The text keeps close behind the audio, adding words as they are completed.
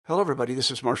Hello, everybody. This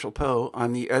is Marshall Poe.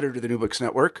 I'm the editor of the New Books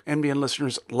Network. NBN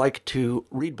listeners like to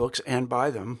read books and buy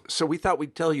them. So we thought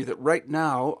we'd tell you that right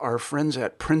now, our friends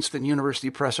at Princeton University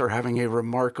Press are having a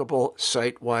remarkable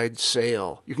site-wide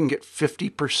sale. You can get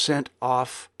 50%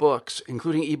 off books,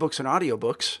 including ebooks and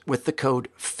audiobooks, with the code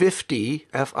 50,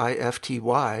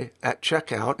 F-I-F-T-Y, at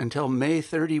checkout until May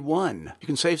 31. You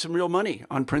can save some real money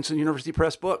on Princeton University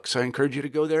Press books. I encourage you to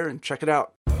go there and check it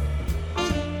out.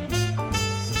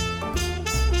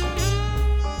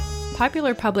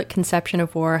 Popular public conception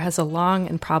of war has a long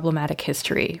and problematic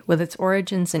history, with its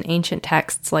origins in ancient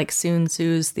texts like Sun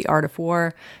Tzu's The Art of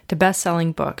War to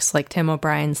best-selling books like Tim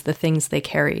O'Brien's The Things They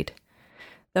Carried.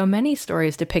 Though many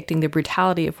stories depicting the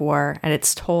brutality of war and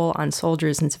its toll on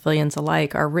soldiers and civilians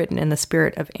alike are written in the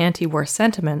spirit of anti-war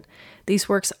sentiment, these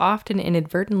works often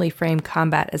inadvertently frame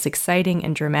combat as exciting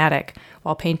and dramatic,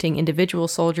 while painting individual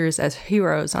soldiers as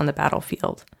heroes on the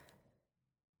battlefield.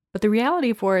 But the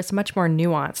reality of war is much more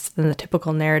nuanced than the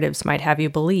typical narratives might have you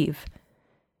believe.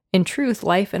 In truth,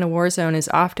 life in a war zone is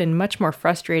often much more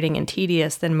frustrating and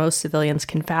tedious than most civilians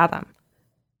can fathom.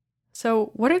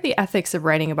 So, what are the ethics of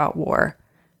writing about war?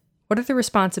 What are the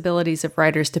responsibilities of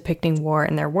writers depicting war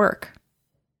in their work?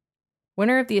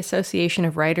 Winner of the Association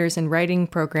of Writers and Writing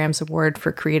Programs Award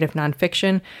for Creative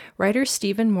Nonfiction, writer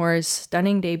Stephen Moore's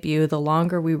stunning debut, The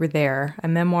Longer We Were There, a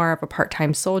memoir of a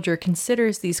part-time soldier,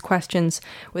 considers these questions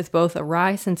with both a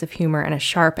wry sense of humor and a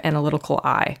sharp analytical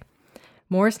eye.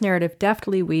 Moore's narrative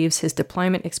deftly weaves his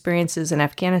deployment experiences in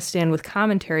Afghanistan with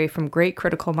commentary from great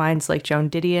critical minds like Joan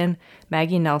Didion,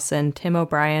 Maggie Nelson, Tim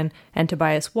O'Brien, and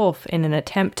Tobias Wolff in an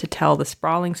attempt to tell the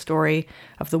sprawling story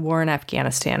of the war in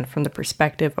Afghanistan from the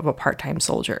perspective of a part-time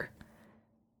soldier.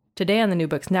 Today on the New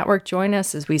Books Network, join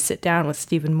us as we sit down with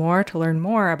Stephen Moore to learn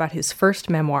more about his first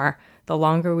memoir, The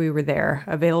Longer We Were There,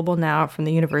 available now from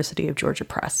the University of Georgia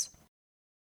Press.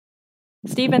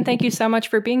 Stephen, thank you so much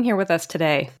for being here with us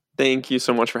today. Thank you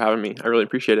so much for having me. I really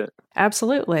appreciate it.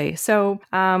 Absolutely. So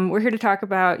we're here to talk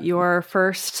about your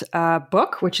first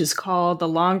book, which is called The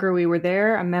Longer We Were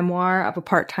There, a memoir of a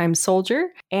part-time soldier.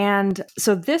 And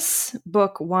so this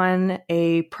book won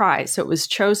a prize. So it was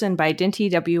chosen by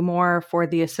Dinty W. Moore for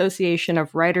the Association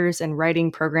of Writers and Writing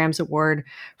Programs Award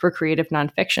for Creative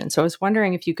Nonfiction. So I was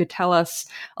wondering if you could tell us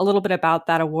a little bit about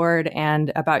that award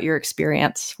and about your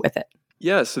experience with it.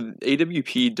 Yeah, so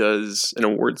AWP does an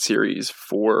award series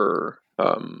for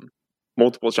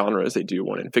multiple genres. They do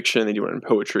one in fiction, they do one in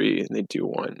poetry, and they do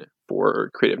one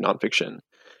for creative nonfiction.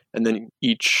 And then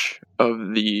each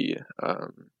of the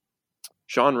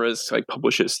genres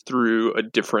publishes through a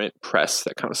different press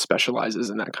that kind of specializes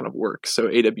in that kind of work. So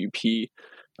AWP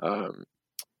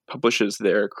publishes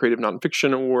their Creative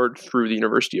Nonfiction Award through the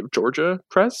University of Georgia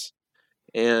Press.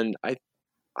 And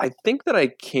I think that I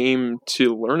came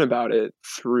to learn about it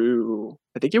through,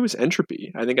 I think it was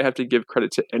Entropy. I think I have to give credit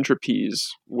to Entropy's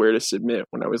where to submit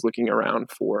when I was looking around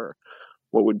for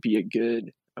what would be a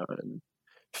good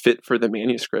fit for the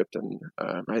manuscript. And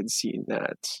I had seen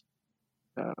that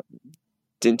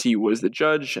Dinty was the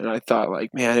judge, and I thought,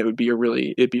 man, it'd be a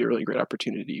really great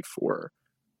opportunity for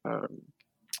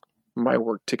my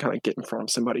work to kind of get in front of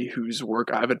somebody whose work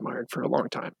I've admired for a long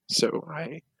time. So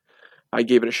I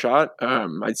gave it a shot.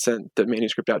 I sent the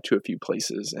manuscript out to a few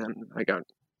places, and I got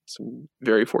some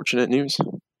very fortunate news.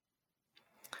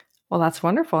 Well, that's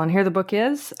wonderful. And here the book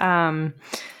is.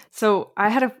 So I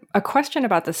had a question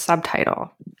about the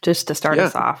subtitle, just to start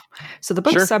us off. So the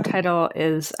book's subtitle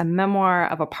is A Memoir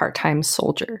of a Part-Time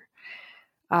Soldier.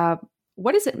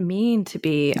 What does it mean to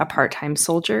be a part-time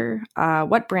soldier?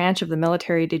 What branch of the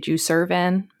military did you serve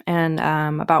in, and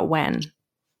about when?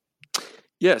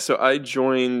 Yeah, so I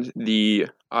joined the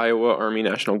Iowa Army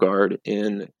National Guard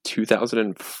in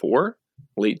 2004,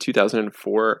 late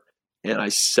 2004, and I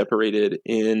separated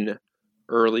in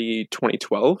early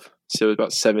 2012. So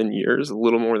about 7 years, a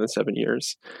little more than 7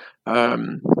 years.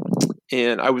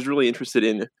 And I was really interested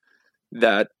in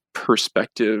that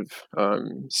perspective,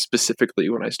 specifically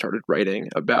when I started writing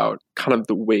about kind of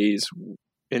the ways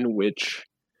in which,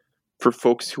 for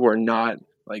folks who are not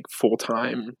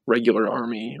full-time regular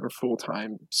Army or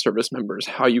full-time service members,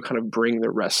 how you kind of bring the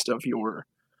rest of your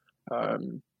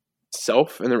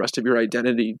self and the rest of your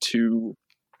identity to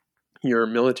your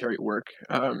military work.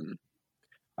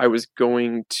 I was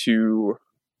going to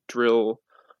drill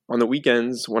on the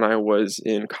weekends when I was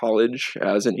in college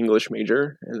as an English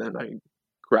major, and then I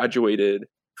graduated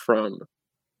from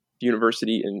the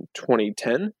university in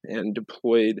 2010 and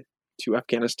deployed to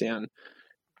Afghanistan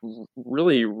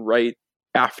really right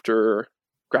after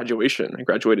graduation. I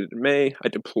graduated in May, I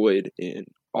deployed in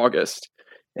August.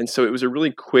 And so it was a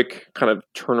really quick kind of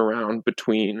turnaround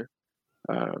between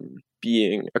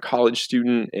being a college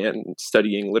student and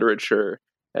studying literature,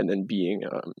 and then being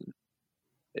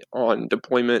on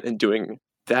deployment and doing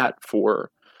that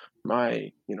for my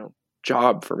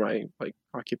job, for my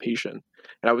occupation.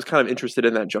 And I was kind of interested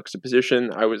in that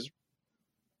juxtaposition. I was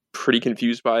pretty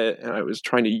confused by it, and I was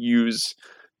trying to use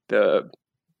the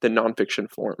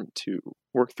nonfiction form to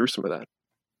work through some of that.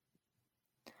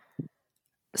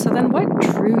 So then what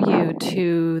drew you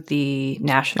to the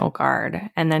National Guard?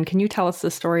 And then can you tell us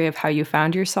the story of how you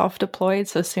found yourself deployed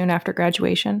so soon after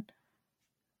graduation?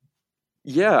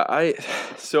 Yeah,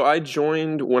 I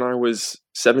joined when I was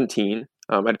 17.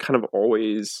 I'd kind of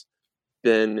always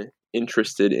been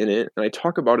interested in it, and I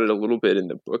talk about it a little bit in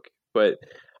the book, but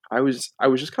I was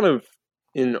just kind of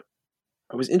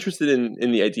I was interested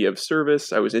in the idea of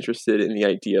service. I was interested in the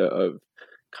idea of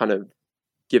kind of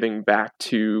giving back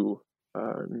to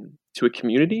a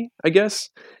community, I guess.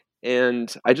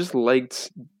 And I just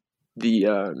liked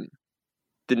the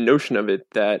notion of it,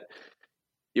 that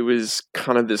it was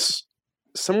kind of this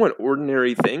somewhat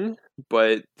ordinary thing,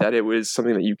 but that it was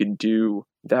something that you could do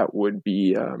that would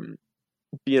be an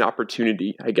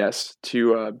opportunity, I guess,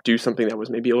 to do something that was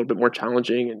maybe a little bit more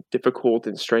challenging and difficult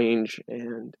and strange.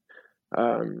 And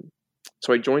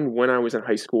so I joined when I was in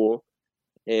high school,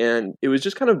 and it was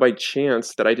just kind of by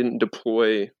chance that I didn't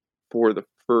deploy for the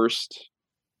first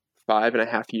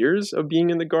 5.5 years of being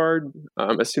in the Guard.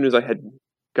 As soon as I had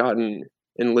gotten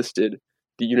enlisted,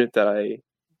 the unit that I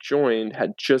joined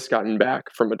had just gotten back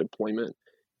from a deployment.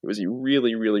 It was a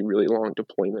really, really, really long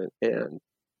deployment, and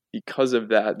because of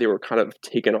that, they were kind of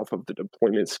taken off of the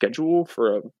deployment schedule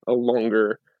for a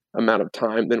longer amount of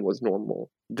time than was normal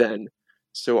then.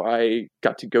 So I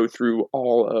got to go through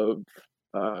all of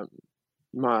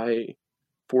my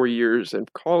 4 years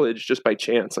of college just by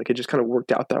chance. Like, it just kind of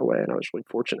worked out that way, and I was really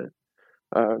fortunate.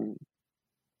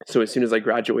 So as soon as I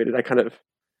graduated, I kind of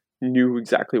knew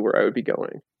exactly where I would be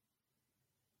going.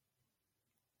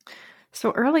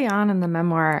 So early on in the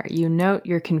memoir, you note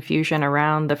your confusion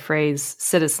around the phrase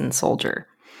citizen soldier.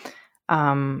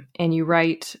 And you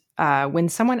write, when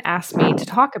someone asked me to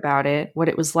talk about it, what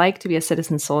it was like to be a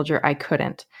citizen soldier, I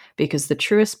couldn't, because the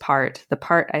truest part, the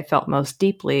part I felt most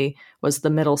deeply, was the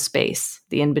middle space,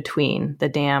 the in-between, the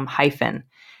damn hyphen.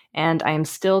 And I am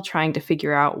still trying to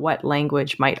figure out what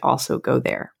language might also go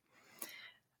there.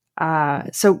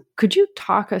 So could you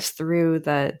talk us through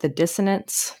the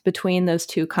dissonance between those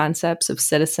two concepts of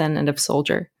citizen and of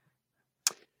soldier?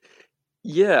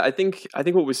 Yeah, I think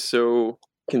what was so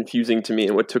confusing to me,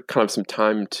 and what took kind of some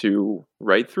time to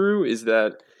write through, is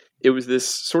that it was this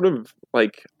sort of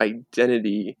like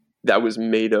identity that was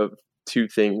made of two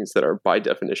things that are by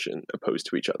definition opposed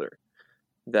to each other.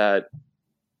 That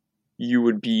you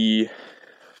would be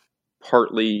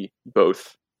partly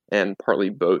both and partly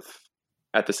both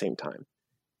at the same time.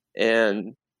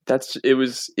 And it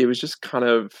was just kind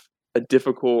of a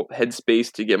difficult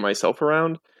headspace to get myself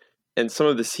around. And some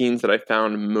of the scenes that I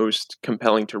found most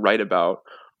compelling to write about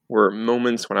were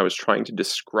moments when I was trying to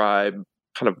describe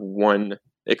kind of one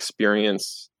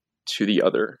experience to the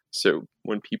other. So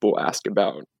when people ask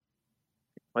about,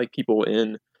 like, people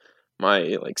in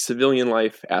my civilian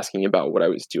life asking about what I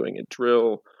was doing at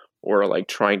drill, or like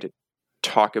trying to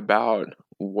talk about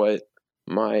what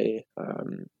my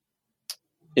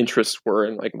interests were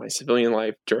in my civilian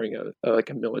life during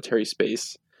a military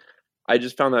space. I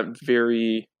just found that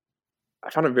very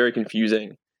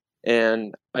confusing,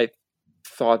 and I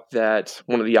thought that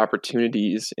one of the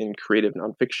opportunities in creative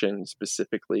nonfiction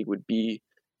specifically would be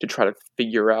to try to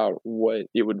figure out what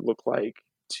it would look like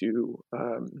to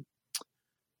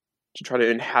try to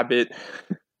inhabit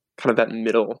kind of that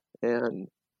middle, and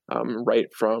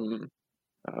write from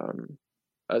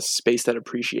a space that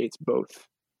appreciates both,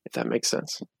 if that makes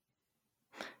sense.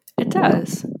 It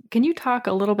does. Can you talk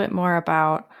a little bit more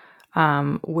about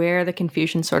where the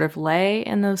confusion sort of lay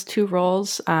in those two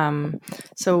roles?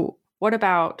 So what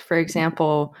about, for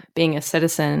example, being a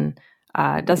citizen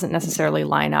doesn't necessarily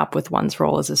line up with one's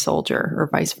role as a soldier, or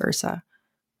vice versa?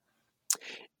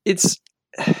 It's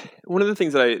one of the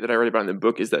things that I write about in the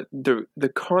book is that the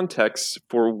contexts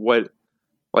for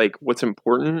what's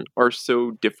important are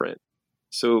so different.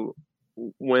 So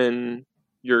when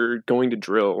you're going to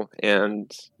drill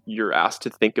and you're asked to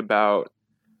think about,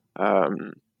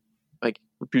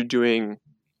 if you're doing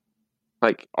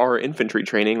our infantry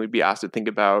training, we'd be asked to think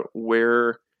about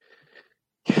where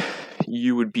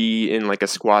you would be in a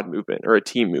squad movement or a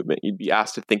team movement. You'd be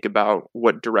asked to think about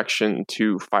what direction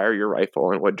to fire your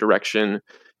rifle and what direction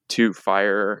to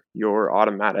fire your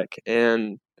automatic.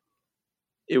 And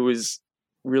it was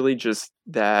really just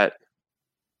that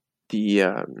the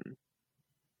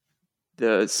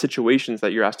the situations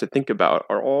that you're asked to think about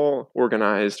are all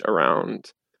organized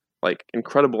around like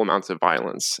incredible amounts of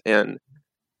violence. And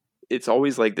it's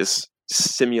always like this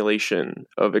simulation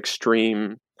of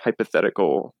extreme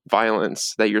hypothetical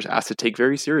violence that you're asked to take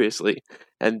very seriously.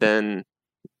 And then,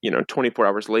 24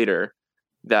 hours later,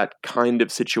 that kind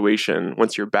of situation,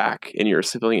 once you're back in your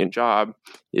civilian job,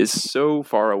 is so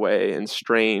far away and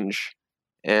strange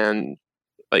and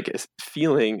like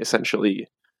feeling essentially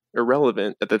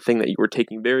irrelevant that the thing that you were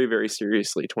taking very, very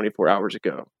seriously 24 hours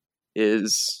ago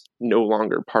is no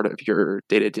longer part of your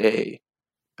day-to-day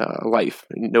life,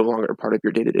 no longer part of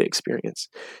your day-to-day experience.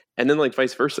 And then like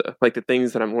vice versa, like the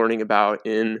things that I'm learning about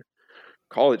in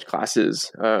college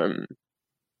classes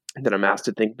that I'm asked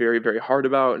to think very, very hard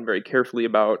about and very carefully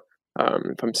about.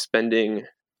 If I'm spending,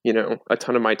 a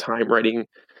ton of my time writing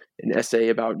an essay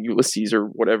about Ulysses or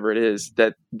whatever it is,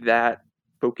 that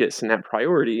focus and that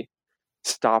priority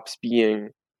stops being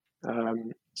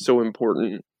so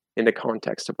important in the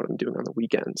context of what I'm doing on the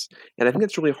weekends. And I think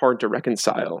it's really hard to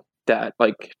reconcile that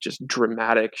like just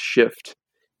dramatic shift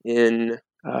in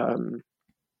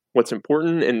what's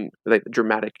important and like the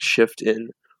dramatic shift in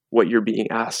what you're being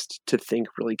asked to think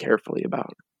really carefully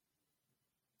about.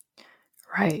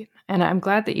 Right. And I'm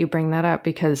glad that you bring that up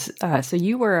because, so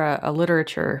you were a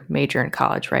literature major in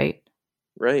college, right?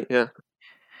 Right, yeah.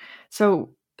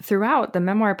 So throughout, the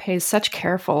memoir pays such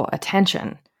careful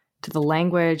attention to the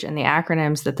language and the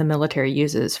acronyms that the military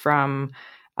uses, from,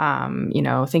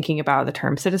 thinking about the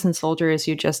term citizen soldier, as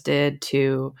you just did,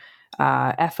 to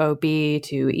FOB,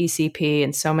 to ECP,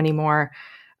 and so many more.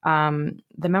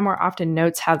 The memoir often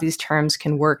notes how these terms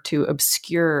can work to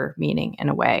obscure meaning in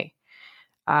a way.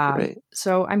 Right.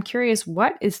 So I'm curious,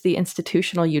 what is the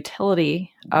institutional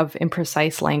utility of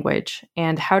imprecise language,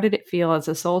 and how did it feel as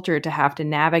a soldier to have to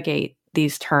navigate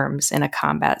these terms in a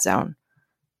combat zone?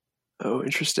 Oh,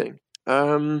 interesting.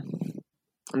 I'm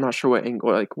not sure what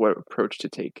angle, like what approach to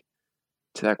take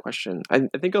to that question. I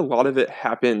think a lot of it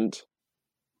happened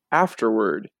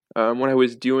afterward. What I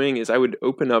was doing is I would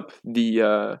open up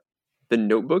the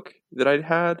notebook that I'd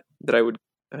had that I would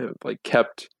have like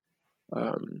kept,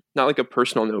 not like a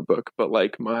personal notebook, but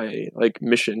like my like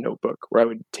mission notebook, where I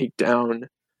would take down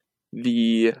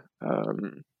the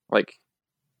like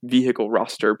vehicle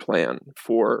roster plan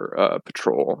for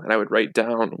patrol, and I would write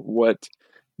down what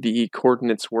the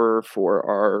coordinates were for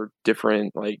our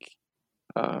different like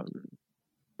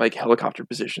helicopter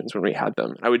positions when we had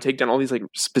them. I would take down all these like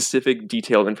specific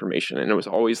detailed information, and it was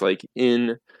always like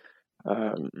in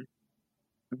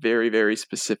very, very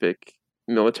specific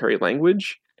military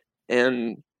language.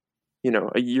 And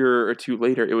a year or two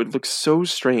later, it would look so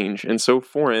strange and so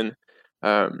foreign.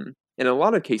 In a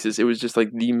lot of cases, it was just like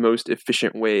the most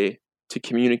efficient way to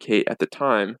communicate at the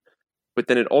time. But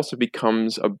then it also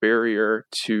becomes a barrier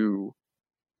to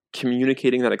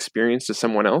communicating that experience to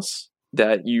someone else,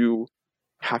 that you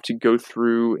have to go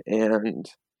through and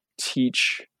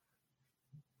teach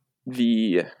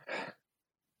the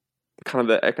kind of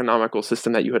the economical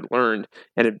system that you had learned,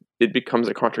 and it becomes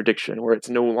a contradiction where it's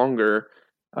no longer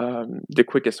the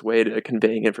quickest way to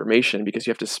conveying information, because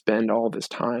you have to spend all this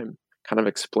time kind of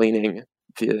explaining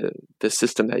the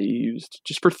system that you used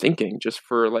just for thinking, just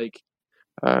for like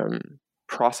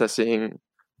processing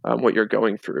what you're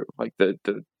going through. Like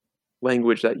the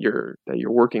language that you're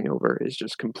working over is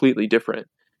just completely different.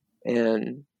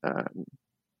 And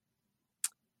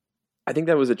I think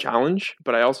that was a challenge,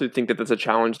 but I also think that that's a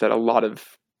challenge that a lot of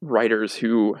writers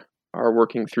who are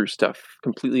working through stuff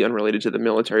completely unrelated to the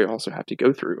military also have to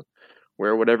go through,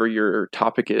 where whatever your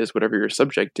topic is, whatever your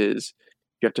subject is,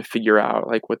 you have to figure out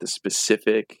like what the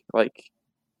specific like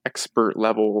expert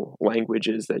level language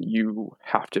is that you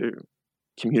have to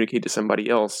communicate to somebody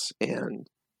else, and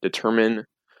determine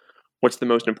what's the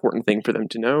most important thing for them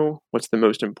to know, what's the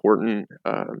most important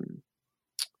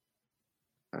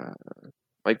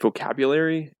like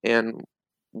vocabulary, and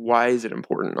why is it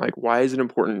important? Like, why is it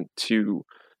important to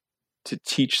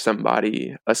teach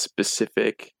somebody a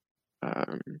specific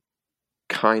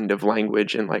kind of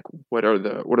language, and like what are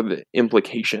the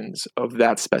implications of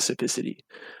that specificity?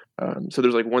 So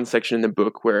there's like one section in the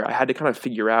book where I had to kind of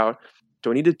figure out, do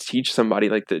I need to teach somebody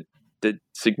like the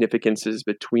significances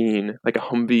between like a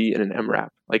Humvee and an MRAP?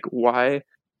 Like why,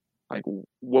 like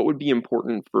what would be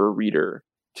important for a reader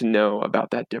to know about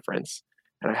that difference?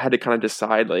 And I had to kind of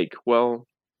decide like, well,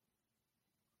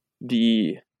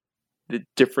 the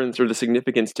difference or the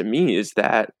significance to me is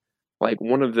that like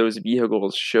one of those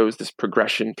vehicles shows this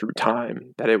progression through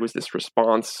time, that it was this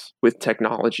response with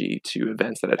technology to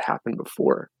events that had happened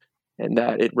before, and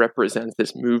that it represents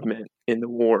this movement in the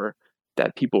war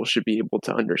that people should be able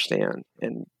to understand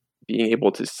and being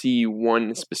able to see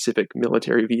one specific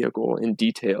military vehicle in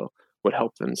detail would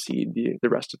help them see the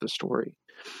rest of the story.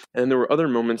 And there were other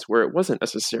moments where it wasn't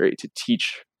necessary to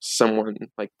teach someone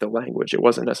like the language. It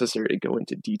wasn't necessary to go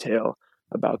into detail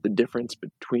about the difference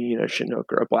between a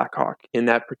Chinook or a Black Hawk in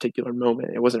that particular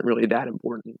moment. It wasn't really that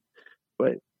important,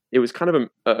 but it was kind of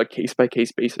a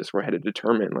case-by-case basis where I had to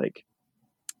determine like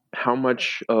how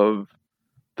much of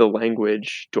the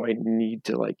language do I need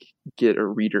to like get a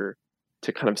reader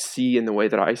to kind of see in the way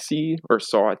that I see or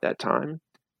saw at that time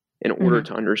in order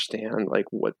to understand like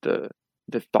what the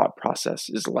thought process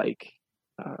is like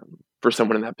for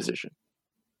someone in that position.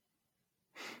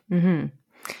 Mm-hmm.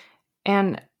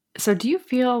 And so do you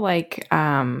feel like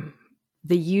the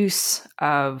use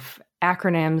of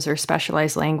acronyms or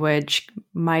specialized language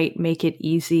might make it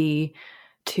easy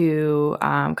to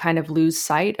kind of lose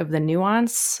sight of the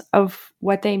nuance of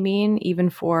what they mean,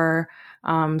 even for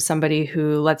somebody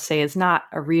who, let's say, is not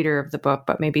a reader of the book,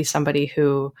 but maybe somebody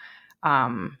who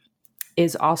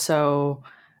is also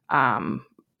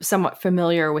somewhat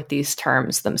familiar with these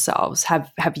terms themselves,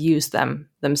 have used them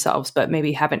themselves, but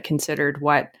maybe haven't considered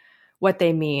what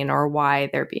they mean or why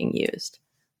they're being used?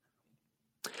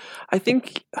 I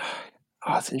think,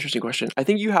 it's an interesting question. I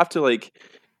think you have to like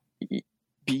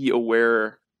be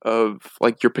aware of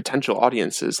like your potential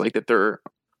audiences, like that there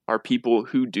are people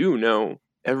who do know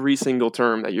every single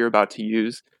term that you're about to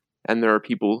use, and there are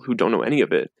people who don't know any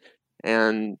of it.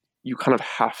 And you kind of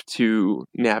have to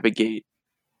navigate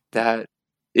that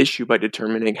issue by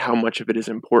determining how much of it is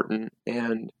important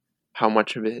and how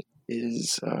much of it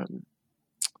is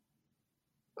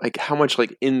like how much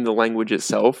like in the language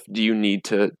itself do you need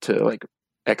to like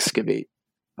excavate.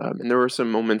 And there were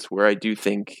some moments where I do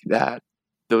think that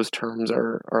those terms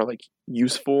are like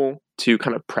useful to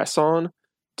kind of press on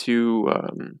to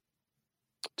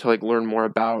like learn more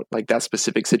about like that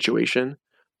specific situation,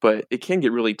 but it can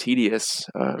get really tedious,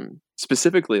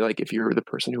 specifically like if you're the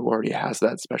person who already has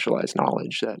that specialized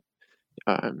knowledge that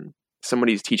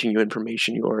somebody's teaching you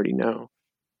information you already know.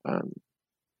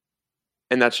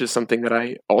 And that's just something that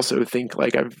I also think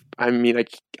like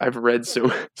I've read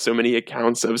so many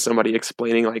accounts of somebody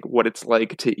explaining like what it's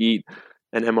like to eat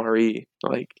an MRE,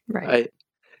 like right.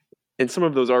 And some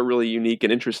of those are really unique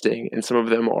and interesting, and some of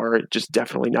them are just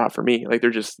definitely not for me. Like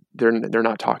they're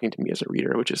not talking to me as a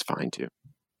reader, which is fine too.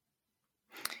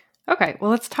 Okay,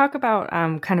 well, let's talk about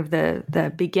kind of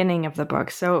the beginning of the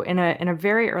book. So, in a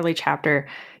very early chapter,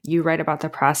 you write about the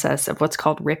process of what's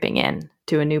called ripping in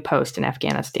to a new post in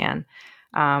Afghanistan,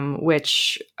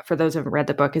 which, for those who haven't read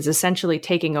the book, is essentially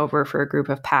taking over for a group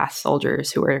of past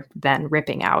soldiers who are then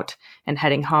ripping out and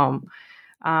heading home.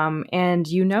 And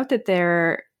you note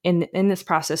that in this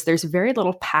process, there's very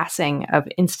little passing of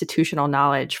institutional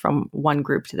knowledge from one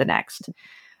group to the next.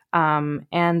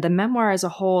 And the memoir as a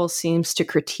whole seems to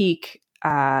critique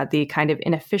the kind of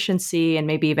inefficiency and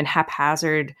maybe even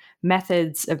haphazard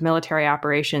methods of military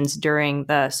operations during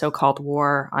the so-called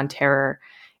War on Terror.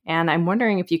 And I'm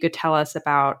wondering if you could tell us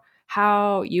about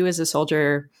how you as a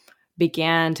soldier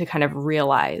began to kind of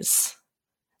realize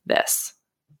this.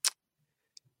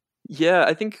 Yeah,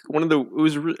 I think it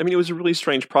was a really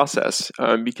strange process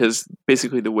because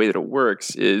basically the way that it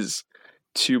works is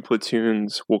two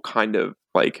platoons will kind of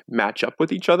like match up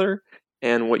with each other.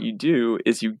 And what you do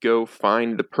is you go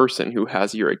find the person who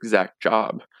has your exact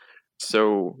job.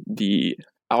 So the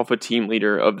alpha team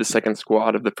leader of the second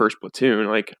squad of the first platoon,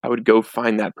 like I would go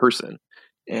find that person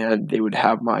and they would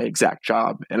have my exact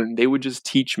job. And they would just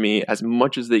teach me as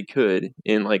much as they could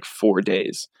in like 4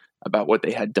 days about what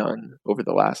they had done over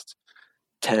the last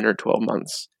 10 or 12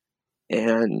 months.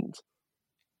 And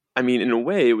I mean, in a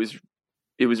way, it was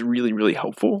really, really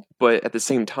helpful. But at the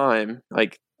same time,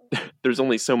 like there's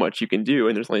only so much you can do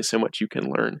and there's only so much you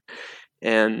can learn.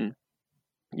 And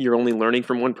you're only learning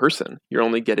from one person. You're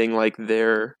only getting like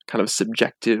their kind of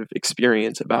subjective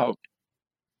experience about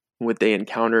what they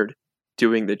encountered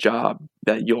doing the job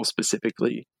that you'll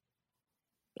specifically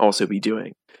also be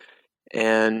doing.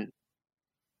 And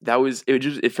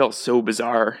it felt so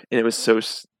bizarre and it was so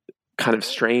kind of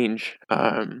strange.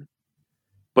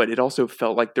 But it also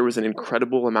felt like there was an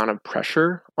incredible amount of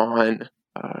pressure on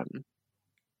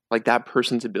like that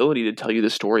person's ability to tell you the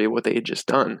story of what they had just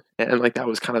done. And like that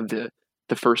was kind of the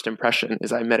first impression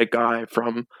is I met a guy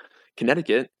from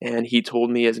Connecticut and he told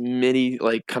me as many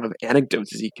like kind of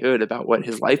anecdotes as he could about what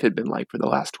his life had been like for the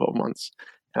last 12 months.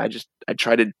 And I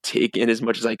tried to take in as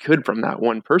much as I could from that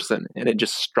one person. And it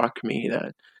just struck me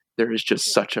that there is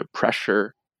just such a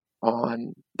pressure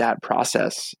on that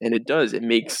process. And it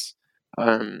makes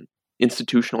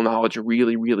institutional knowledge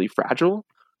really, really fragile,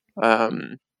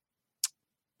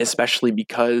 especially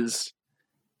because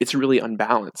it's really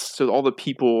unbalanced. So all the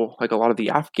people, like a lot of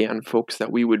the Afghan folks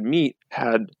that we would meet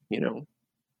had,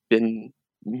 been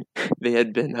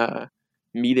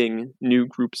meeting new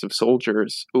groups of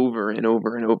soldiers over and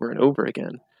over and over and over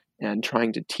again, and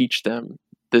trying to teach them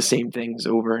the same things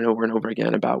over and over and over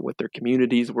again about what their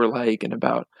communities were like, and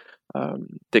about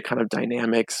the kind of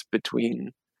dynamics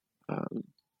between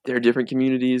their different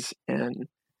communities. And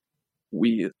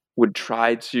we would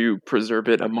try to preserve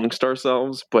it amongst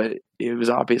ourselves, but it was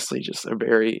obviously just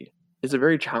it's a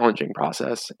very challenging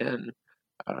process. And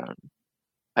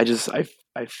I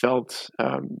felt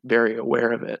very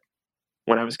aware of it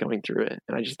when I was going through it.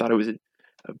 And I just thought it was a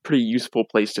pretty useful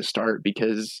place to start,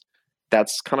 because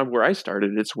that's kind of where I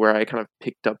started. It's where I kind of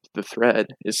picked up the thread,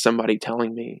 is somebody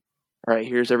telling me, all right,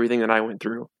 here's everything that I went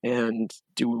through, and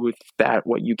do with that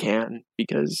what you can,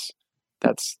 because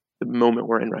that's the moment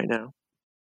we're in right now.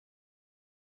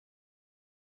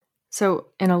 So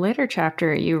in a later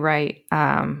chapter, you write,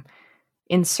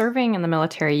 in serving in the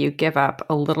military, you give up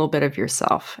a little bit of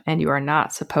yourself, and you are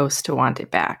not supposed to want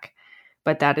it back.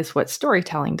 But that is what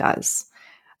storytelling does.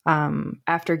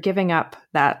 After giving up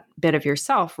that bit of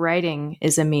yourself, writing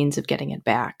is a means of getting it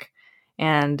back.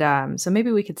 And so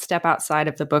maybe we could step outside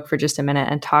of the book for just a minute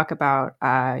and talk about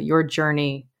your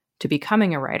journey to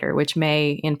becoming a writer, which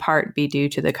may in part be due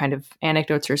to the kind of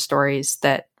anecdotes or stories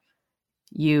that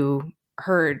you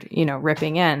heard,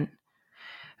 ripping in.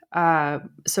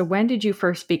 So when did you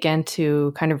first begin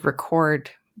to kind of record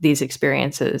these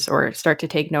experiences or start to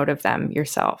take note of them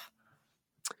yourself?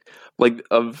 Like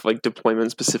deployment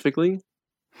specifically?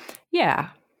 Yeah.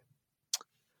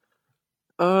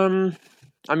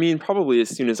 I mean, probably as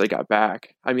soon as I got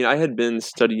back. I mean, I had been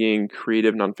studying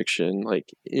creative nonfiction,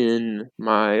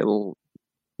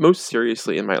 most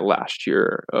seriously in my last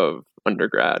year of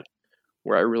undergrad,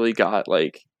 where I really got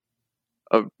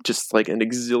just an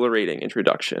exhilarating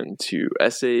introduction to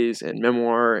essays and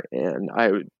memoir. And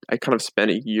I kind of spent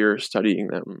a year studying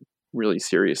them really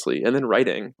seriously, and then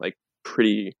writing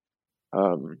pretty,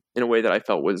 in a way that I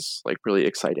felt was really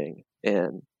exciting,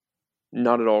 and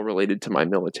not at all related to my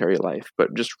military life,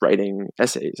 but just writing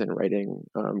essays and writing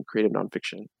creative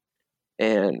nonfiction.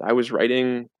 And I was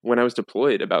writing when I was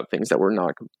deployed about things that were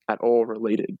not at all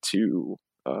related to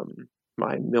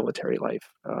my military life.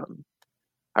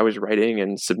 I was writing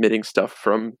and submitting stuff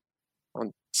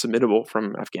submittable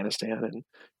from Afghanistan, and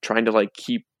trying to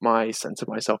keep my sense of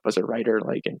myself as a writer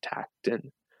intact.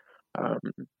 And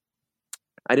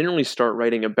I didn't really start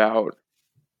writing about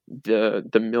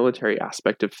the military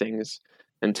aspect of things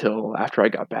until after I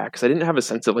got back, because I didn't have a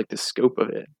sense of the scope of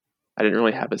it. I didn't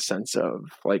really have a sense of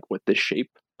what the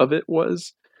shape of it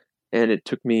was, and it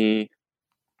took me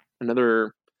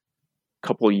another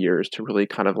couple years to really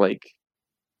kind of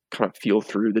feel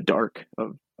through the dark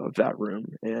of that room,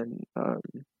 and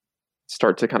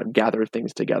start to kind of gather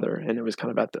things together. And it was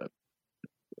kind of it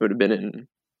would have been in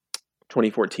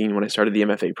 2014 when I started the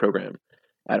MFA program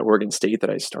at Oregon State that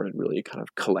I started really kind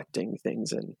of collecting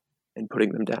things and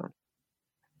putting them down.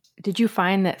 Did you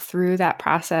find that through that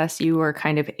process, you were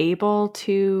kind of able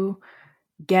to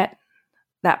get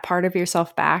that part of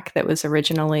yourself back that was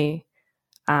originally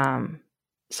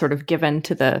sort of given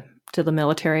to the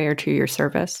military or to your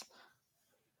service?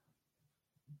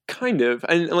 Kind of.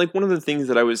 And one of the things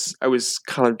that I was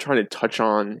kind of trying to touch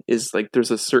on is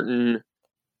there's a certain,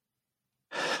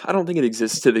 I don't think it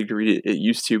exists to the degree it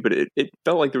used to, but it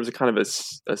felt like there was a kind of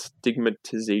a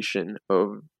stigmatization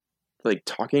of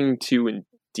talking to in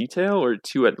detail or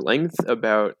to at length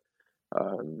about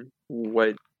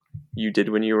what you did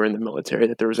when you were in the military,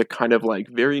 that there was a kind of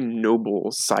very noble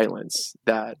silence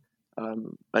that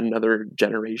another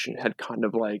generation had kind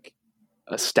of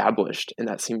established, and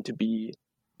that seemed to be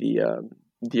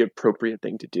the appropriate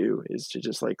thing to do, is to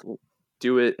just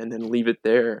do it and then leave it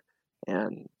there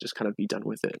and just kind of be done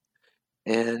with it.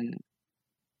 And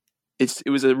it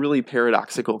was a really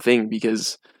paradoxical thing,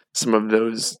 because some of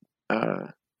those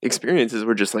experiences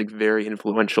were just very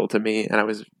influential to me, and I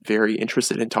was very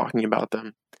interested in talking about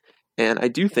them. And I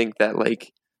do think that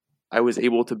I was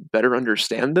able to better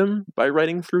understand them by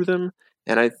writing through them,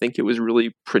 and I think it was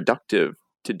really productive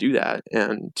to do that,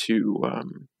 and to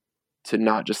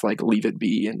not just leave it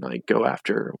be and go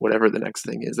after whatever the next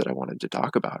thing is that I wanted to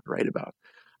talk about, write about.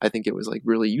 I think it was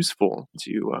really useful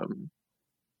to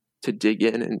dig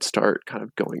in and start kind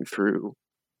of going through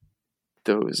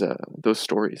those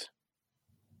stories.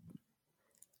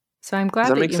 So I'm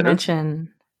glad that you mentioned.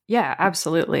 Yeah,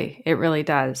 absolutely. It really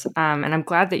does. And I'm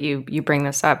glad that you bring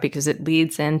this up, because it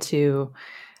leads into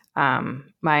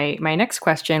my next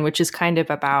question, which is kind of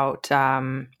about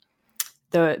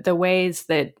the ways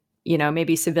that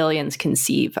maybe civilians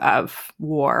conceive of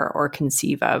war or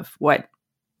conceive of what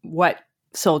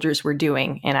soldiers were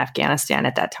doing in Afghanistan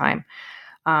at that time.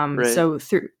 Right. So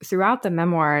throughout the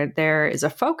memoir, there is a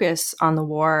focus on the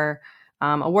war,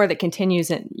 a war that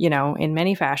continues in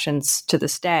many fashions to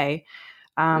this day,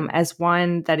 as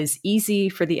one that is easy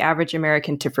for the average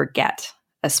American to forget,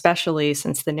 especially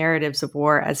since the narratives of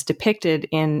war as depicted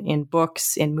in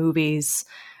books, in movies,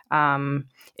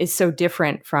 is so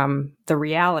different from the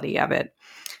reality of it.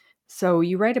 So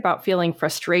you write about feeling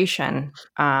frustration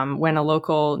when a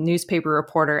local newspaper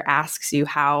reporter asks you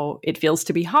how it feels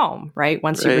to be home, right?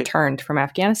 Once you returned from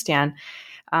Afghanistan.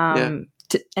 And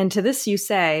to this you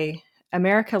say,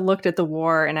 America looked at the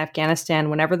war in Afghanistan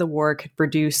whenever the war could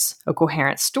produce a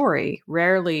coherent story.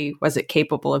 Rarely was it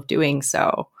capable of doing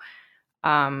so.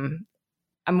 I'm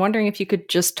wondering if you could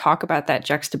just talk about that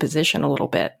juxtaposition a little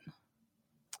bit.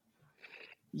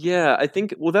 Yeah, I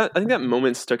think that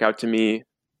moment stuck out to me.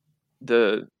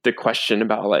 The question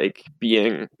about like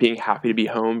being happy to be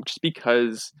home, just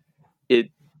because it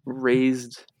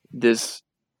raised this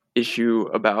issue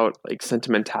about like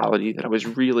sentimentality that I was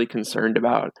really concerned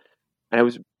about, and I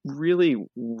was really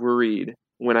worried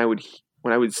when I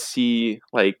would see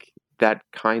like that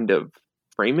kind of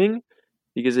framing,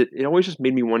 because it always just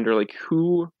made me wonder, like,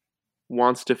 who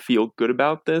wants to feel good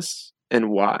about this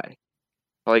and why,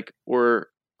 like, or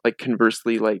like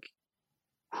conversely, like,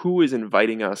 who is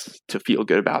inviting us to feel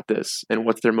good about this and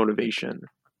what's their motivation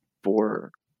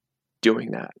for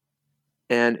doing that.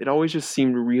 And it always just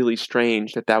seemed really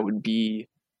strange that would be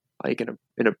like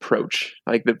an approach.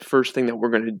 Like the first thing that we're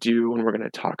going to do when we're going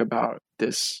to talk about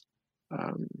this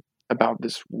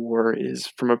war is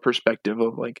from a perspective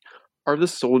of like, are the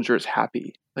soldiers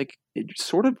happy? Like, it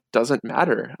sort of doesn't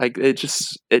matter. Like it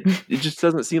just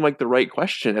doesn't seem like the right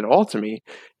question at all to me.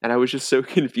 And I was just so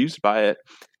confused by it.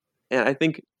 And I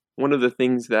think one of the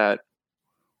things that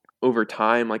over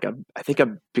time, like I think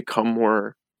I've become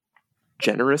more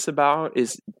generous about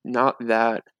is not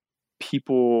that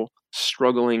people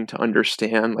struggling to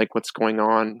understand like what's going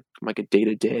on from like a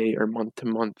day-to-day or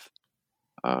month-to-month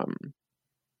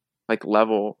like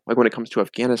level, like when it comes to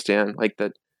Afghanistan, like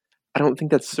that. I don't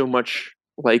think that's so much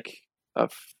like a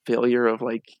failure of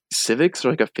like civics or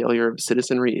like a failure of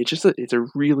citizenry. It's just it's a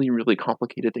really, really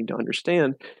complicated thing to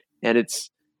understand, and it's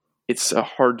a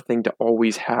hard thing to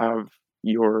always have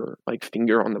your like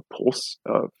finger on the pulse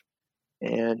of.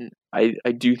 And I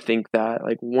do think that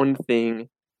like one thing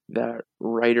that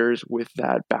writers with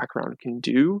that background can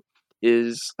do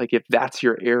is like, if that's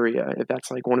your area, if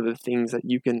that's like one of the things that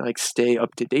you can like stay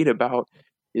up to date about,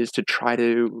 is to try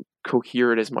to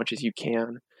cohere it as much as you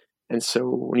can. And so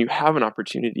when you have an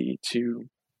opportunity to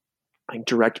like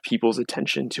direct people's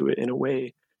attention to it in a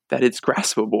way that it's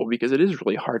graspable, because it is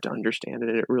really hard to understand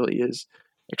and it really is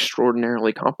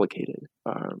extraordinarily complicated.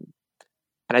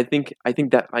 And I think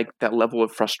that like that level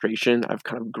of frustration I've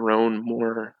kind of grown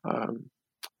more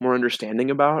understanding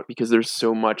about, because there's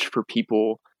so much for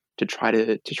people to try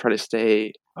to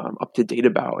stay up to date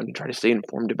about and to try to stay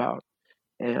informed about.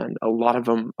 And a lot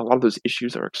of those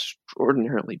issues are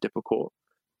extraordinarily difficult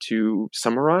to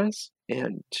summarize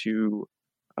and to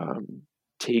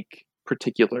take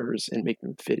particulars and make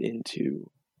them fit into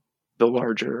the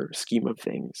larger scheme of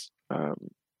things, and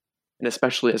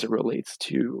especially as it relates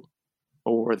to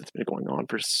a war that's been going on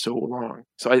for so long.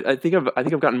 So I think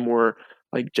I've gotten more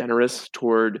like generous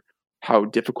toward how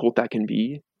difficult that can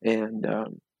be, and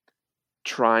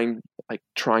trying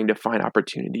to find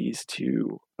opportunities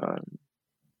to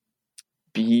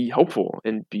be helpful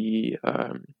and be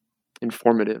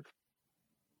informative.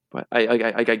 But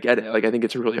I get it. Like I think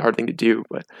it's a really hard thing to do,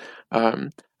 but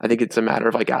I think it's a matter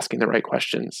of like asking the right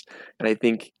questions. And I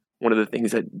think one of the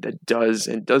things that does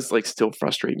like still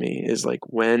frustrate me is like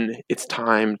when it's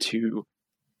time to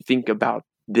think about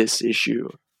this issue,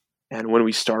 and when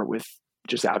we start with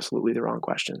just absolutely the wrong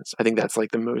questions. I think that's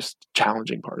like the most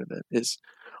challenging part of it, is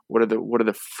what are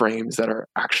the frames that are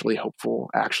actually helpful,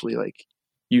 actually like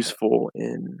useful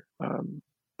in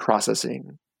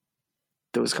processing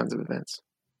those kinds of events.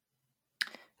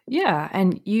 Yeah,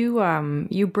 and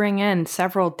you bring in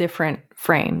several different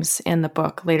frames in the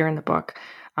book, later in the book.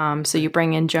 So you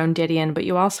bring in Joan Didion, but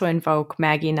you also invoke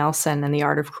Maggie Nelson and The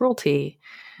Art of Cruelty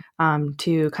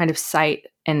to kind of cite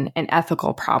an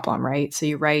ethical problem, right? So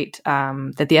you write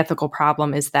that the ethical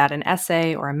problem is that an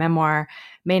essay or a memoir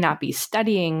may not be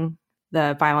studying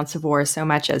the violence of war so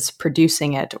much as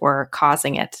producing it or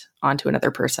causing it onto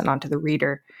another person, onto the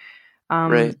reader.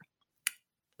 Right.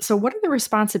 So what are the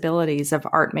responsibilities of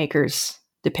art makers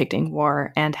depicting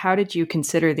war, and how did you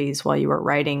consider these while you were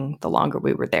writing The Longer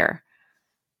We Were There?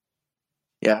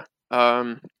 Yeah.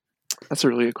 That's a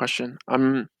really good question.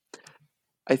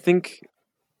 I think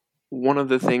one of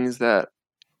the things that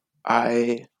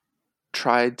I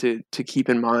tried to keep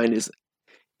in mind is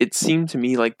it seemed to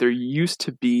me like there used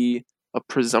to be a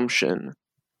presumption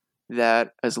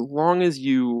that as long as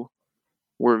you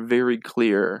were very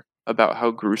clear about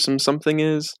how gruesome something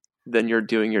is, then you're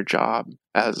doing your job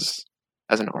as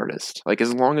an artist. Like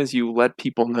as long as you let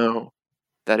people know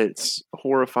that it's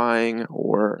horrifying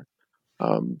or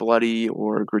bloody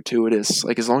or gratuitous,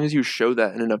 like as long as you show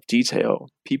that in enough detail,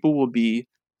 people will be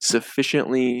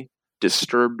sufficiently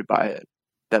disturbed by it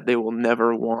that they will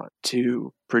never want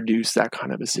to produce that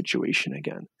kind of a situation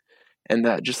again. And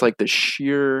that just like the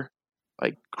sheer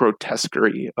like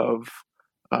grotesquerie of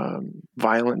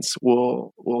violence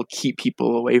will keep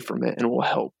people away from it and will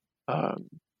help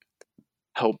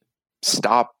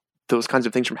stop those kinds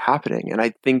of things from happening. And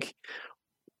I think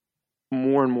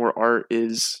more and more art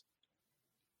is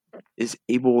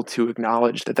able to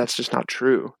acknowledge that that's just not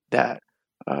true, that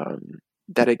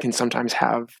that it can sometimes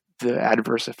have the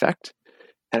adverse effect.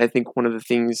 And I think one of the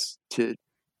things to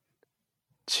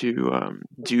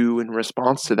do in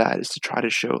response to that is to try to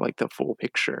show like the full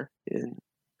picture.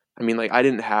 I mean, like I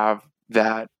didn't have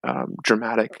that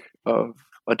dramatic of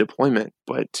a deployment,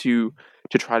 but to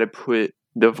try to put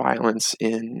the violence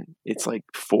in its like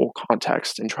full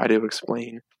context and try to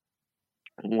explain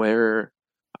where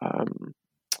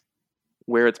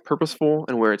it's purposeful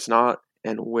and where it's not,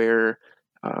 and where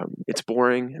it's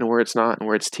boring and where it's not, and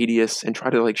where it's tedious, and try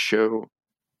to like show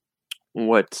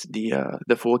what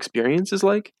the full experience is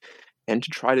like, and to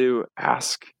try to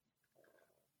ask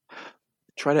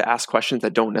questions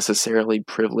that don't necessarily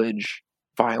privilege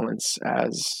violence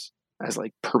as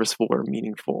like purposeful or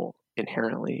meaningful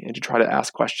inherently, and to try to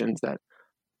ask questions that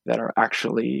are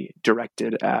actually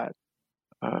directed at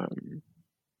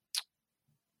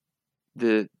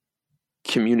the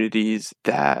communities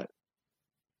that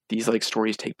these like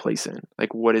stories take place in.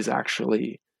 Like what is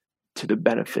actually to the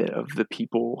benefit of the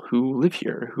people who live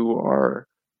here, who are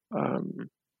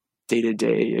day to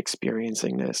day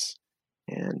experiencing this,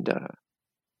 and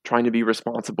trying to be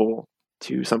responsible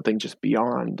to something just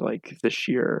beyond like the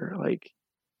sheer like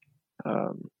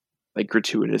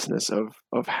gratuitousness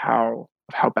of how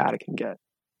bad it can get.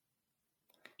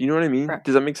 You know what I mean? Right.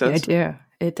 Does that make sense? Yeah, I do.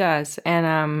 It does.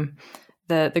 And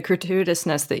the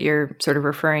gratuitousness that you're sort of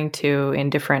referring to in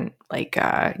different like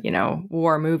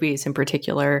war movies in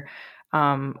particular,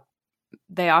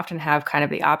 they often have kind of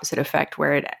the opposite effect,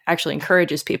 where it actually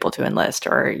encourages people to enlist,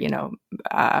 or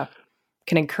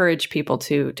can encourage people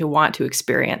to want to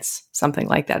experience something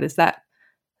like that. Is that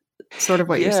sort of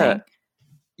what you're saying?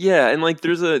 Yeah, and like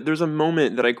there's a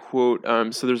moment that I quote.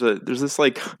 So there's this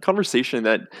like conversation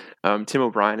that Tim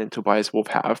O'Brien and Tobias Wolff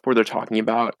have, where they're talking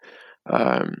about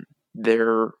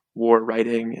their war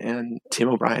writing, and Tim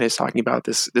O'Brien is talking about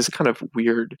this kind of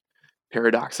weird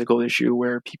paradoxical issue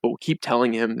where people keep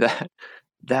telling him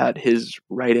that his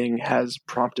writing has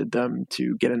prompted them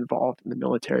to get involved in the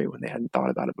military when they hadn't thought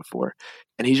about it before,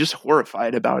 and he's just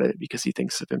horrified about it because he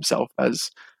thinks of himself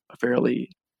as a fairly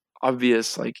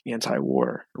obvious like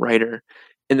anti-war writer.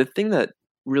 And the thing that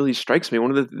really strikes me,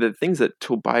 one of the things that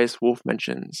Tobias Wolff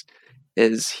mentions,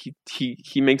 is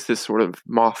he makes this sort of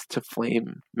moth to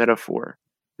flame metaphor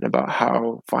about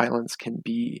how violence can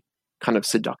be kind of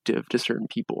seductive to certain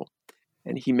people.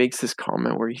 And he makes this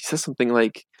comment where he says something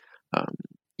like,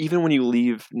 even when you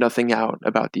leave nothing out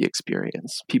about the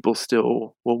experience, people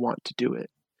still will want to do it.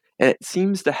 And it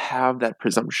seems to have that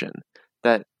presumption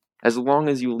that as long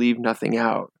as you leave nothing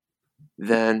out,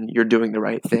 then you're doing the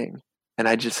right thing. And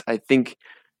I think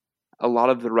a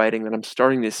lot of the writing that I'm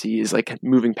starting to see is like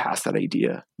moving past that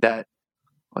idea that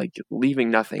like leaving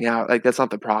nothing out, like that's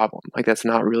not the problem. Like that's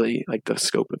not really like the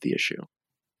scope of the issue.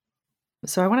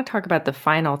 So I want to talk about the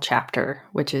final chapter,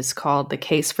 which is called The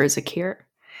Case for Zakir.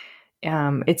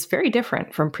 It's very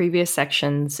different from previous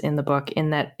sections in the book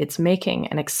in that it's making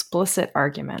an explicit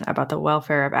argument about the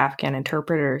welfare of Afghan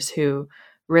interpreters who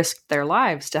risked their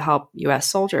lives to help U.S.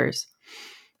 soldiers.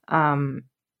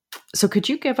 So could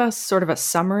you give us sort of a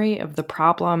summary of the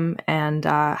problem, and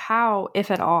how, if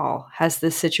at all, has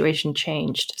this situation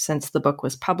changed since the book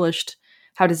was published?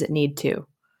 How does it need to?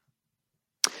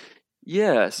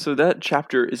 Yeah, so that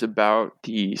chapter is about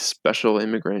the Special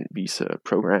Immigrant Visa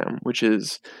Program, which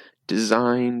is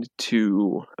designed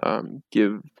to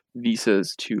give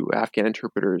visas to Afghan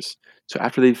interpreters. So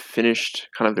after they've finished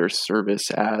kind of their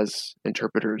service as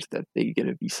interpreters, that they get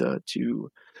a visa to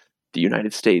the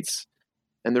United States.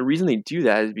 And the reason they do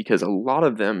that is because a lot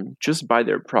of them, just by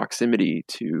their proximity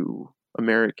to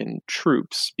American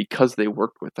troops, because they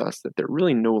worked with us, that they're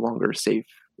really no longer safe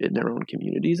in their own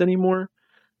communities anymore.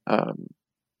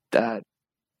 that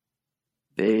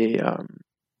they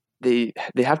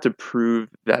have to prove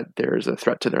that there's a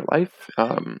threat to their life,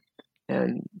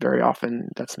 and very often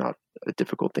that's not a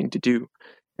difficult thing to do.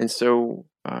 And so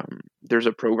there's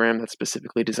a program that's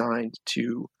specifically designed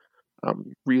to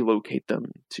relocate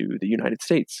them to the United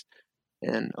States.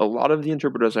 And a lot of the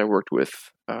interpreters I worked with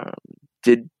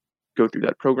did go through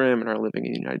that program and are living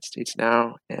in the United States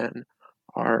now and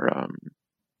are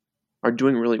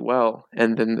doing really well.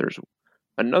 And then there's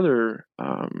another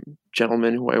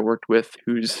gentleman who I worked with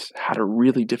who's had a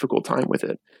really difficult time with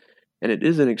it. And it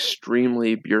is an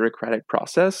extremely bureaucratic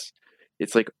process.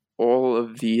 It's like all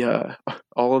of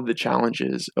the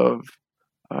challenges of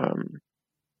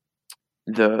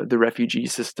the refugee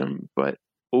system, but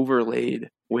overlaid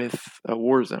with a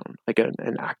war zone, like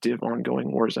an active,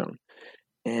 ongoing war zone.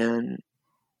 And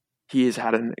he has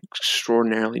had an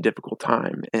extraordinarily difficult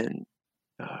time. And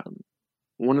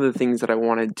one of the things that I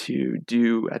wanted to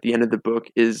do at the end of the book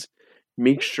is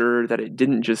make sure that it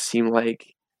didn't just seem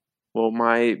like, well,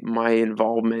 my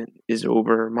involvement is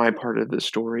over, my part of the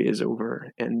story is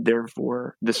over, and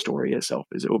therefore the story itself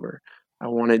is over. I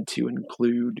wanted to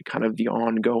include kind of the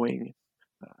ongoing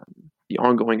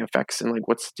effects and like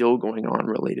what's still going on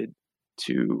related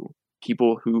to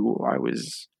people who I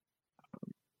was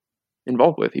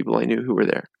involved with, people I knew who were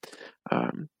there.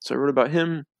 So I wrote about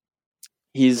him.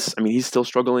 He's still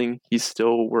struggling. He's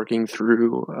still working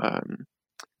through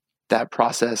that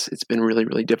process. It's been really,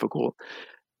 really difficult.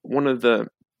 One of the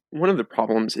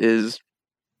problems is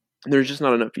there's just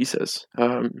not enough visas.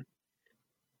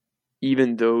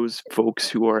 Even those folks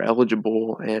who are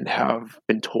eligible and have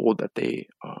been told that they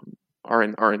are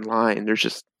in line,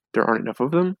 there aren't enough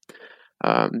of them.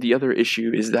 The other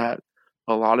issue is that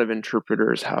a lot of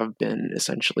interpreters have been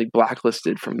essentially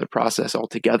blacklisted from the process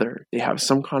altogether. They have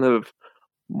some kind of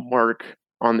mark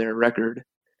on their record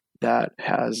that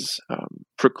has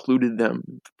precluded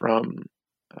them from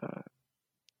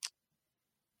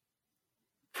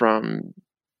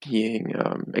being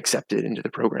accepted into the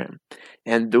program.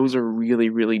 And those are really,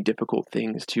 really difficult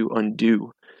things to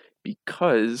undo,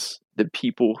 because the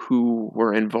people who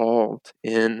were involved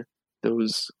in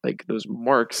those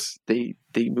marks, they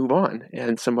move on,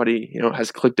 and somebody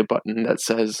has clicked a button that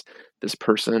says this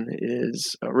person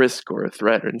is a risk or a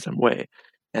threat in some way,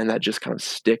 and that just kind of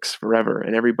sticks forever.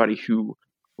 And everybody who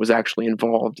was actually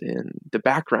involved in the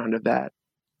background of that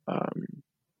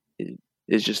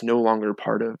is just no longer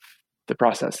part of the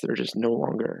process. They're just no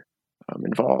longer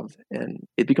involved, and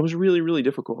it becomes really, really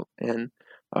difficult. And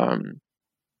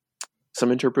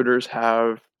some interpreters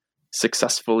have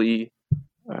successfully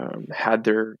had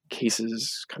their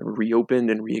cases kind of reopened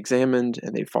and re-examined,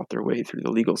 and they fought their way through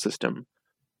the legal system.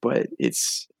 But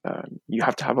it's you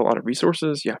have to have a lot of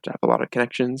resources. You have to have a lot of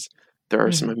connections. There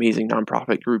are some amazing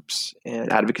nonprofit groups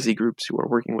and advocacy groups who are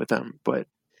working with them. But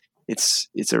it's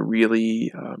a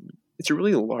really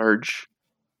large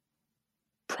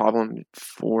problem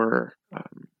for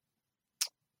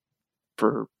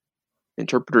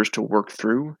interpreters to work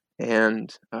through,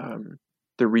 and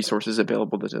the resources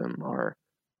available to them are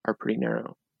pretty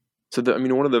narrow. So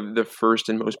one of the first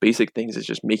and most basic things is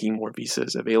just making more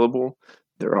visas available.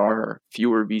 There are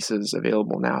fewer visas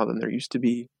available now than there used to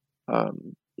be.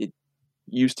 It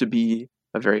used to be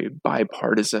a very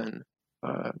bipartisan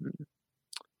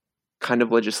kind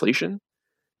of legislation,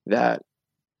 that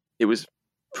it was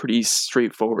pretty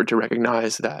straightforward to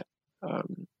recognize that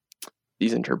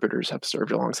these interpreters have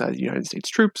served alongside the United States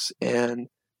troops, and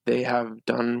they have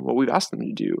done what we've asked them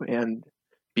to do. And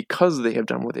because they have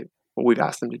done what we've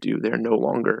asked them to do, they're no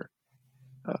longer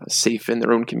safe in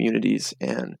their own communities,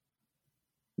 and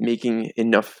making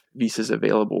enough visas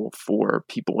available for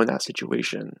people in that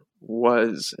situation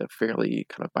was a fairly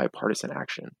kind of bipartisan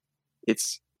action.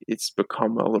 It's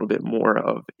become a little bit more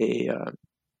of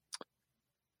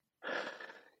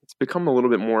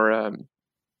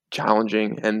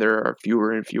challenging, and there are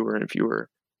fewer and fewer and fewer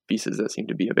visas that seem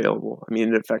to be available.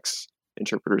 It affects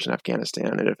interpreters in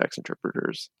Afghanistan. It affects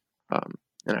interpreters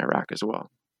in Iraq as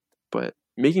well. But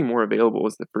making more available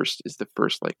is the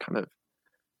first like kind of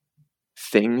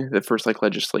thing, the first like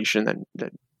legislation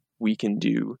that we can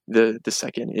do. The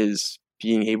second is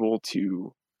being able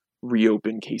to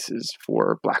reopen cases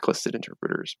for blacklisted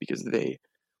interpreters, because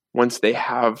once they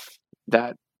have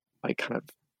that like kind of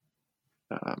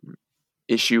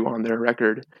issue on their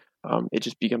record, it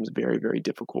just becomes very, very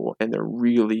difficult, and they're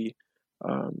really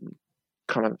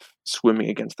kind of swimming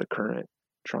against the current,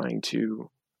 trying to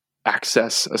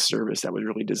access a service that was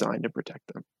really designed to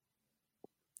protect them.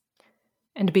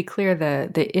 And to be clear,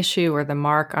 the issue or the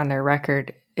mark on their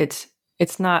record, it's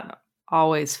not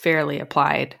always fairly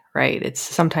applied, right?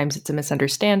 Sometimes it's a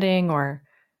misunderstanding or...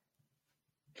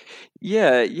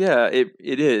 Yeah,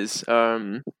 it is. I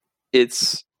mean,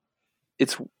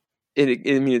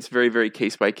 it's very, very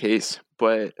case by case,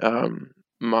 but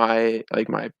my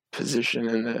position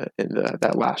in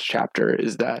that last chapter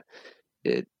is that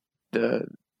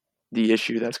the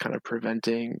issue that's kind of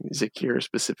preventing Zakir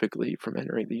specifically from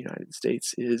entering the United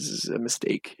States is a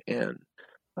mistake, and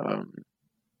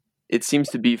it seems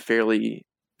to be fairly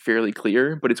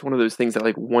clear, but it's one of those things that,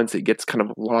 like, once it gets kind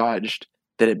of lodged,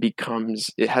 that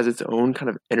it has its own kind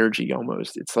of energy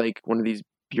almost. It's like one of these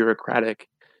bureaucratic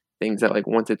things that, like,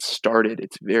 once it's started,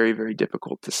 it's very, very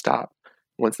difficult to stop.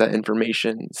 Once that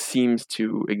information seems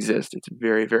to exist, it's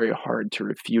very, very hard to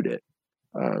refute it.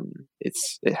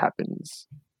 It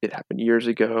happened years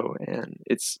ago, and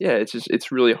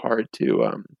it's really hard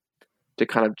to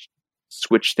kind of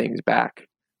switch things back.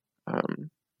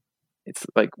 It's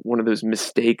like one of those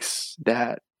mistakes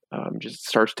that just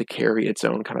starts to carry its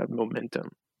own kind of momentum,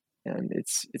 and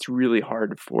it's really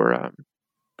hard for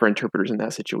interpreters in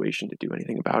that situation to do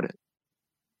anything about it.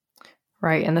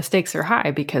 Right, and the stakes are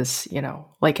high because,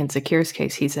 like in Zakir's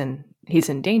case, he's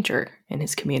in danger in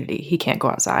his community. He can't go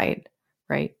outside,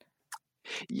 right?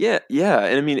 Yeah,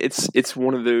 and I mean it's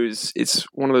one of those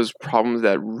problems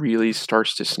that really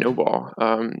starts to snowball.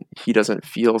 He doesn't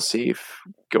feel safe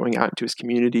going out into his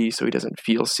community, so he doesn't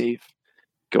feel safe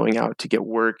going out to get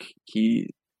work.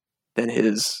 Then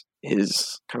his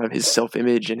kind of his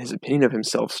self-image and his opinion of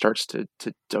himself starts to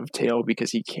dovetail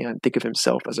because he can't think of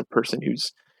himself as a person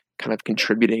who's kind of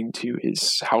contributing to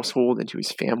his household and to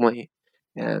his family,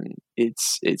 and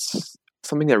it's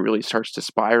something that really starts to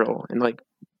spiral. And like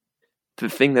the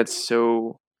thing that's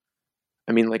so,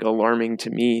 alarming to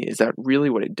me is that really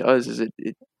what it does is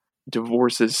it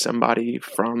divorces somebody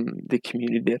from the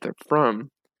community that they're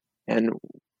from, and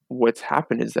what's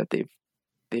happened is that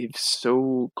they've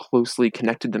so closely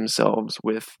connected themselves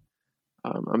with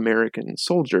American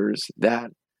soldiers that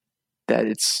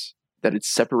it's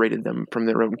separated them from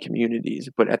their own communities.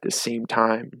 But at the same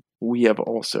time, we have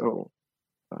also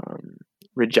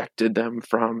rejected them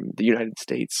from the United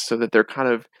States, so that they're kind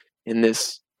of in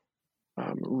this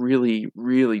really,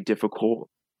 really difficult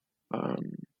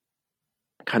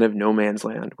kind of no man's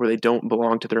land where they don't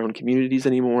belong to their own communities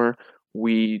anymore.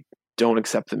 We don't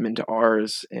accept them into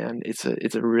ours, and it's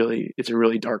a really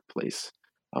dark place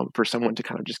for someone to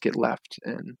kind of just get left.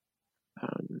 And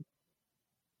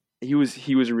he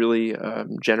was really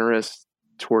generous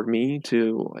toward me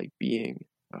to being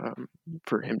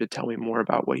for him to tell me more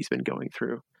about what he's been going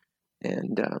through.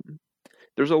 And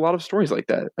there's a lot of stories like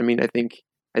that. I mean, I think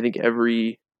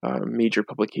every major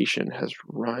publication has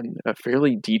run a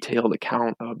fairly detailed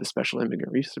account of the special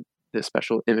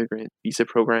immigrant visa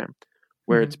program,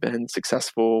 where it's been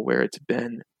successful, where it's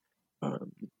been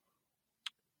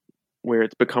where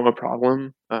it's become a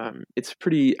problem. It's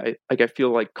pretty. I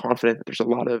feel confident that there's a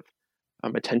lot of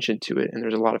attention to it, and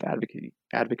there's a lot of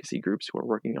advocacy groups who are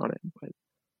working on it. But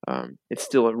it's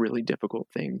still a really difficult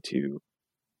thing to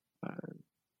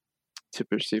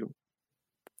pursue.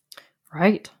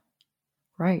 Right.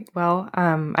 Well,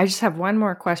 I just have one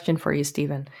more question for you,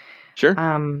 Stephen. Sure.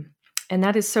 And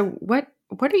that is, so what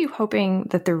are you hoping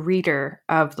that the reader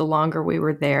of The Longer We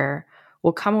Were There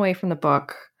will come away from the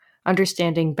book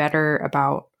understanding better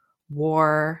about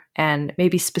war, and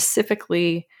maybe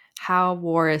specifically how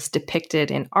war is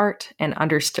depicted in art and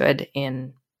understood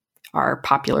in our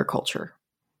popular culture?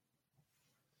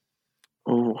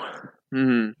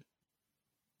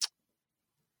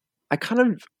 I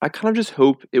kind of just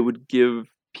hope it would give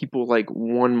people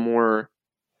one more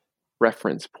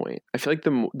reference point. I feel like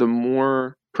the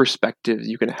more perspectives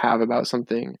you can have about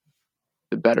something,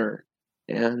 the better.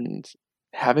 And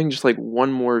having just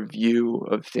one more view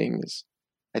of things,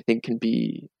 I think, can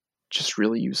be just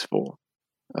really useful.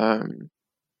 I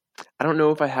don't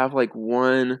know if I have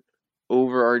one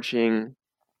overarching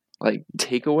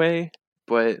takeaway,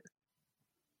 but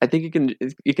I think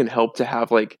it can help to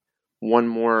have one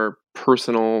more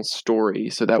personal story,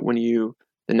 so that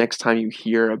the next time you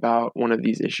hear about one of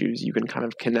these issues, you can kind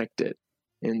of connect it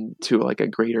into a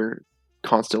greater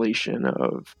constellation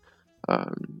of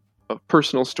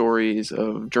personal stories,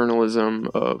 of journalism,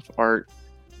 of art,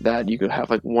 that you could have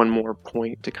one more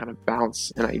point to kind of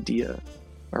bounce an idea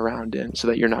around in, so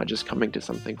that you're not just coming to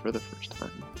something for the first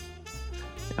time.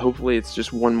 Hopefully it's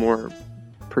just one more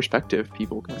perspective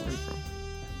people can learn from.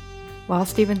 Well,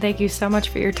 Stephen, thank you so much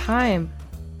for your time.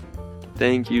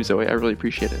 Thank you, Zoe. I really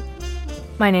appreciate it.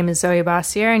 My name is Zoe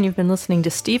Bossier, and you've been listening to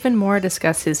Stephen Moore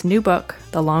discuss his new book,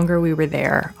 The Longer We Were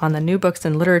There, on the New Books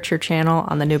and Literature channel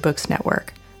on the New Books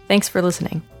Network. Thanks for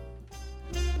listening.